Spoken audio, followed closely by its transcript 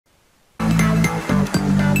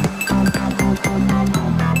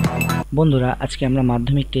বন্ধুরা, আজকে আমরা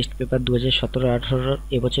মাধ্যমিক টেস্ট পেপার 2017-18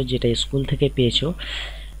 এবছর যেটা স্কুল থেকে পেয়েছো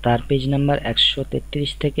তার পেজ নাম্বার 133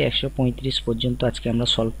 থেকে 135 পর্যন্ত আজকে আমরা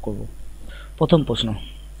সলভ করব। প্রথম প্রশ্ন,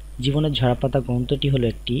 জীবনের ঝরাপাতা গ্রন্থটি হলো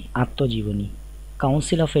একটি আত্মজীবনী।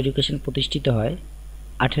 কাউন্সিল অফ এডুকেশন প্রতিষ্ঠিত হয়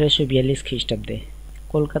 1842 খ্রিস্টাব্দে।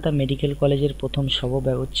 কলকাতা মেডিকেল কলেজের প্রথম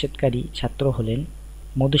শবব্যবচ্ছেদকারী ছাত্র হলেন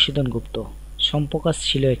মধুসূদন গুপ্ত। সম্প্রকাশ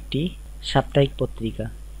ছিল একটি সাপ্তাহিক পত্রিকা।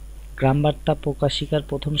 গ্রামবার্তা প্রকাশিকার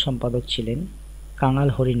প্রথম সম্পাদক ছিলেন কাঙাল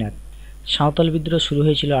হরিনাথ। সাঁওতাল বিদ্রোহ শুরু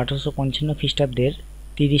হয়েছিল 1855 খ্রিস্টাব্দের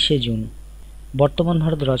 30শে জুন। বর্তমান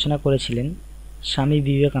ভারত রচনা করেছিলেন স্বামী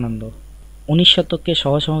বিবেকানন্দ। 19 শতককে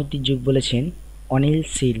সহসভাপতির যুগ বলেছেন অনিল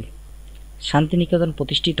শীল। শান্তিনিকেতন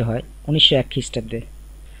প্রতিষ্ঠিত হয় 1901 খ্রিস্টাব্দে।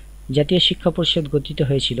 জাতীয় শিক্ষা পরিষদ গঠিত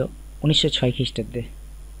হয়েছিল 1906 খ্রিস্টাব্দে।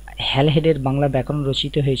 হ্যালহেডের বাংলা ব্যাকরণ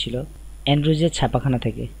রচিত হয়েছিল অ্যান্ড্রুজের ছাপাখানা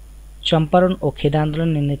থেকে। চম্পারণ ও খেদা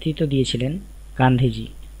আন্দোলনের নেতৃত্ব দিয়েছিলেন গান্ধীজি।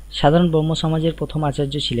 সাধারণ ব্রহ্ম সমাজের প্রথম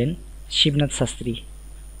আচার্য ছিলেন শিবনাথ শাস্ত্রী।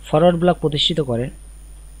 ফরওয়ার্ড ব্লক প্রতিষ্ঠিত করেন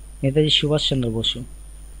নেতাজি সুভাষচন্দ্র বসু।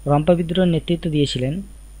 রম্পা বিদ্রোহের নেতৃত্ব দিয়েছিলেন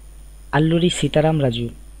আল্লুরি সীতারাম রাজু।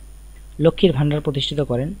 লক্ষ্মীর ভাণ্ডার প্রতিষ্ঠিত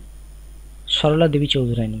করেন সরলা দেবী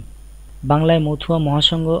চৌধুরানী। বাংলায় মথুয়া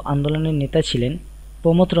মহাসংঘ আন্দোলনের নেতা ছিলেন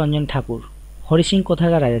প্রমথ রঞ্জন ঠাকুর। হরি সিং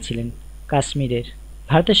কোথাকার রাজা ছিলেন? কাশ্মীরের।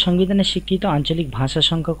 ভারতের সংবিধানে স্বীকৃত আঞ্চলিক ভাষা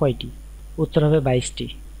সংখ্যা কয়টি? উত্তর হবে 22টি।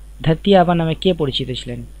 ধরতি আবা নামে কে পরিচিত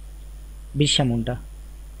ছিলেন? বিরসা মুন্ডা।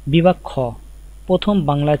 বিভাগ খ, প্রথম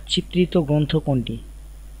বাংলা চিত্রিত গ্রন্থ কোনটি?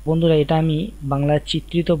 বন্ধুরা, এটা আমি বাংলা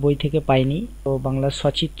চিত্রিত বই থেকে পাইনি, তো বাংলা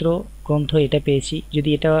সচিত্র গ্রন্থ এটা পেয়েছি। যদি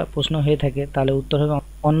এটা প্রশ্ন হয়ে থাকে তাহলে উত্তর হবে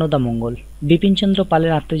অন্নদামঙ্গল। বিপিনচন্দ্র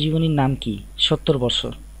পালের আত্মজীবনীর নাম কি? 70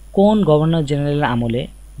 বছর। কোন গভর্নর জেনারেলের আমলে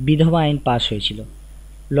বিধবা আইন পাশ হয়েছিল?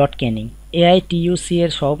 লর্ড ক্যানিং। এআইটিইউসি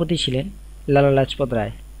এর সভাপতি ছিলেন লালা লাজপত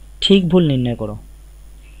রায়। ঠিক ভুল নির্ণয় করো।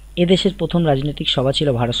 এদেশের প্রথম রাজনৈতিক সভা ছিল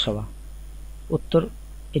ভারত সভা। উত্তর,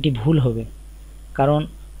 এটি ভুল হবে, কারণ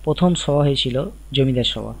প্রথম সভা হয়েছিল জমিদার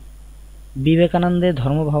সভা। বিবেকানন্দের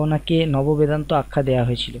ধর্মভাবনাকে নববেদান্ত আখ্যা দেওয়া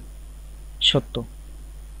হয়েছিল। সত্য।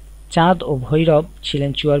 চাঁদ ও ভৈরব ছিলেন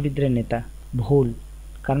চুয়ার বিদ্রোহের নেতা। ভুল,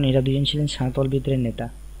 কারণ এরা দুজন ছিলেন সাঁওতাল বিদ্রোহের নেতা।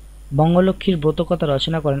 বঙ্গলক্ষ্মীর ব্রতকথা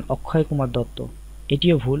রচনা করেন অক্ষয় কুমার দত্ত।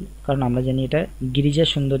 এটিও ভুল, কারণ আমরা জানি এটা গিরিজা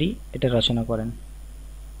সুন্দরী এটা রচনা করেন।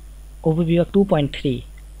 উপবিভাগ 2.3,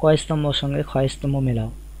 ক স্তম্ভর সঙ্গে খ স্তম্ভ মেলাও।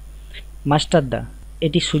 মাস্টারদা,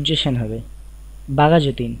 এটি সূর্য সেন হবে। বাঘা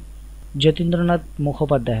যতীন, যতীন্দ্রনাথ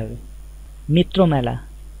মুখোপাধ্যায় হবে। মিত্র মেলা,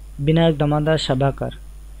 বিনায়ক দামোদর সভাকর।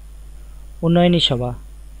 উন্নয়নী সভা,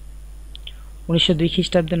 1902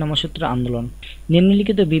 খ্রিস্টাব্দে নমসূত্র আন্দোলন।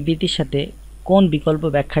 নিম্নলিখিত বিবৃতির সাথে কোন বিকল্প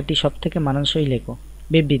ব্যাখ্যাটি সবথেকে মানানসই লেখো?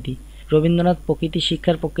 বিবৃতি: রবীন্দ্রনাথ প্রকৃতি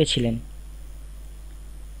শিক্ষার পক্ষে ছিলেন।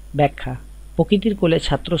 ব্যাখ্যা: প্রকৃতির কোলে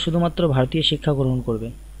ছাত্র শুধুমাত্র ভারতীয় শিক্ষা গ্রহণ করবে।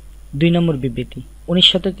 2 নম্বর বিবৃতি: 19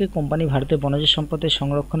 শতকে কোম্পানি ভারতের বনজ সম্পদের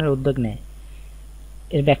সংরক্ষণের উদ্যোগ নেয়।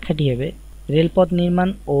 এর ব্যাখ্যাটি হবে রেলপথ নির্মাণ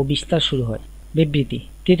ও বিস্তার শুরু হয়। বিবৃতি: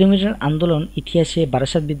 তিতুমিরের আন্দোলন ইতিহাসে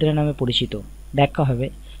বারাসাত বিদ্রোহ নামে পরিচিত। ব্যাখ্যা হবে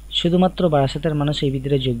শুধুমাত্র বারাসাতের মানুষ এই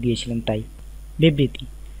বিদ্রোহে যোগ দিয়েছিলেন তাই। বিবৃতি: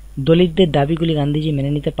 দলিতদের দাবিগুলি গান্ধীজি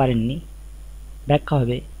মেনে নিতে পারেননি। ব্যাখ্যা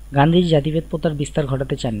হবে গান্ধীজি জাতিভেদ প্রথার বিস্তার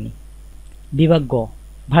ঘটাতে চাননি। বিভাগ গ,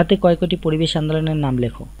 ভারতে কয়কটি পরিবেশ আন্দোলনের নাম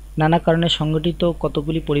লেখো। নানা কারণে সংগঠিত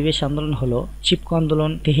কতগুলি পরিবেশ আন্দোলন হলো চিপকো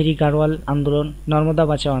আন্দোলন, তেহরি গাড়ওয়াল আন্দোলন, নর্মদা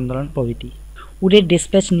বাঁচাও আন্দোলন প্রভৃতি। উডের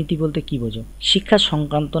ডিসপ্যাচ নীতি বলতে কি বোঝো? শিক্ষা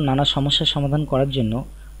সংক্রান্ত নানা সমস্যার সমাধান করার জন্য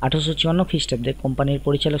 1854 খ্রিস্টাব্দে কোম্পানির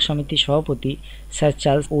পরিচালক সমিতির সভাপতি স্যার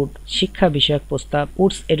চার্লস উড শিক্ষা বিষয়ক প্রস্তাব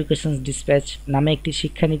উডস এডুকেশন ডিসপ্যাচ নামে একটি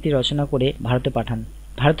শিক্ষানীতি রচনা করে ভারতে পাঠান।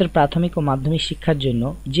 ভারতের প্রাথমিক ও মাধ্যমিক শিক্ষার জন্য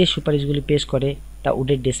যে সুপারিশগুলি পেশ করে তা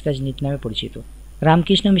উডের ডিসপ্যাচ নীতি নামে পরিচিত।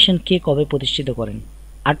 রামকৃষ্ণ মিশন কে কবে প্রতিষ্ঠিত করেন?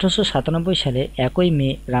 1897 সালে 1 মে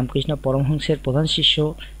রামকৃষ্ণ পরমহংসের প্রধান শিষ্য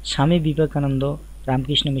স্বামী বিবেকানন্দ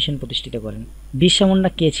রামকৃষ্ণ মিশন প্রতিষ্ঠিত করেন। বিরসা মুন্ডা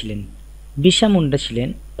কে ছিলেন? বিরসা মুন্ডা ছিলেন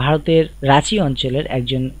ভারতের রাঁচি অঞ্চলের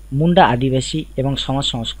একজন মুন্ডা আদিবাসী এবং সমাজ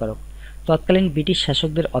সংস্কারক। তৎকালীন ব্রিটিশ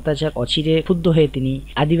শাসকদের অত্যাচার অচিরে ক্ষুব্ধ হয়ে তিনি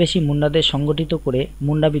আদিবাসী মুন্ডাদের সংগঠিত করে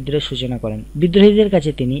মুন্ডা বিদ্রোহের সূচনা করেন। বিদ্রোহীদের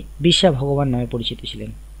কাছে তিনি বিরসা ভগবান নামে পরিচিত ছিলেন।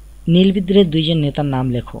 নীল বিদ্রোহের 2 জন নেতার নাম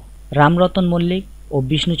লেখো। রামরতন মল্লিক ও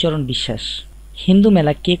বিষ্ণুচরণ বিশ্বাস। হিন্দু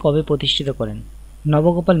মেলা কে কবে প্রতিষ্ঠিত করেন?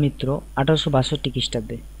 নবগোপাল মিত্র 1862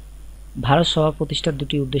 খ্রিস্টাব্দে। ভারত সভা প্রতিষ্ঠার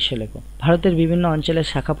 2টি উদ্দেশ্য লেখো। ভারতের বিভিন্ন অঞ্চলে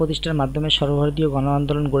শাখা প্রতিষ্ঠার মাধ্যমে সর্বভারতীয় গণ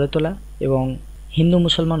আন্দোলন গড়ে তোলা এবং হিন্দু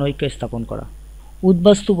মুসলমান ঐক্য স্থাপন করা।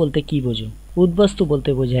 উদ্বাস্তু বলতে কি বোঝো? উদ্বাস্তু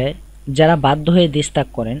বলতে বোঝায় যারা বাধ্য হয়ে দেশ ত্যাগ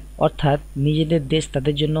করেন, অর্থাৎ নিজেদের দেশ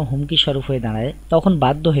তাদের জন্য হুমকি স্বরূপ হয়ে দাঁড়ায়, তখন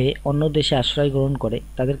বাধ্য হয়ে অন্য দেশে আশ্রয় গ্রহণ করে,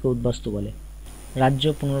 তাদেরকে উদ্বাস্তু বলে। রাজ্য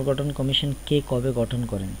পুনর্গঠন কমিশন কে কবে গঠন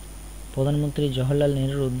করেন? প্রধানমন্ত্রী জওহরলাল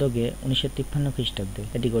নেহরুর উদ্যোগে 1953 খ্রিস্টাব্দে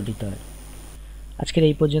এটি গঠিত হয়। আজকের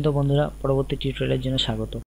এই পর্যন্ত বন্ধুরা, পরবর্তী টিউটোরিয়ালের জন্য স্বাগত।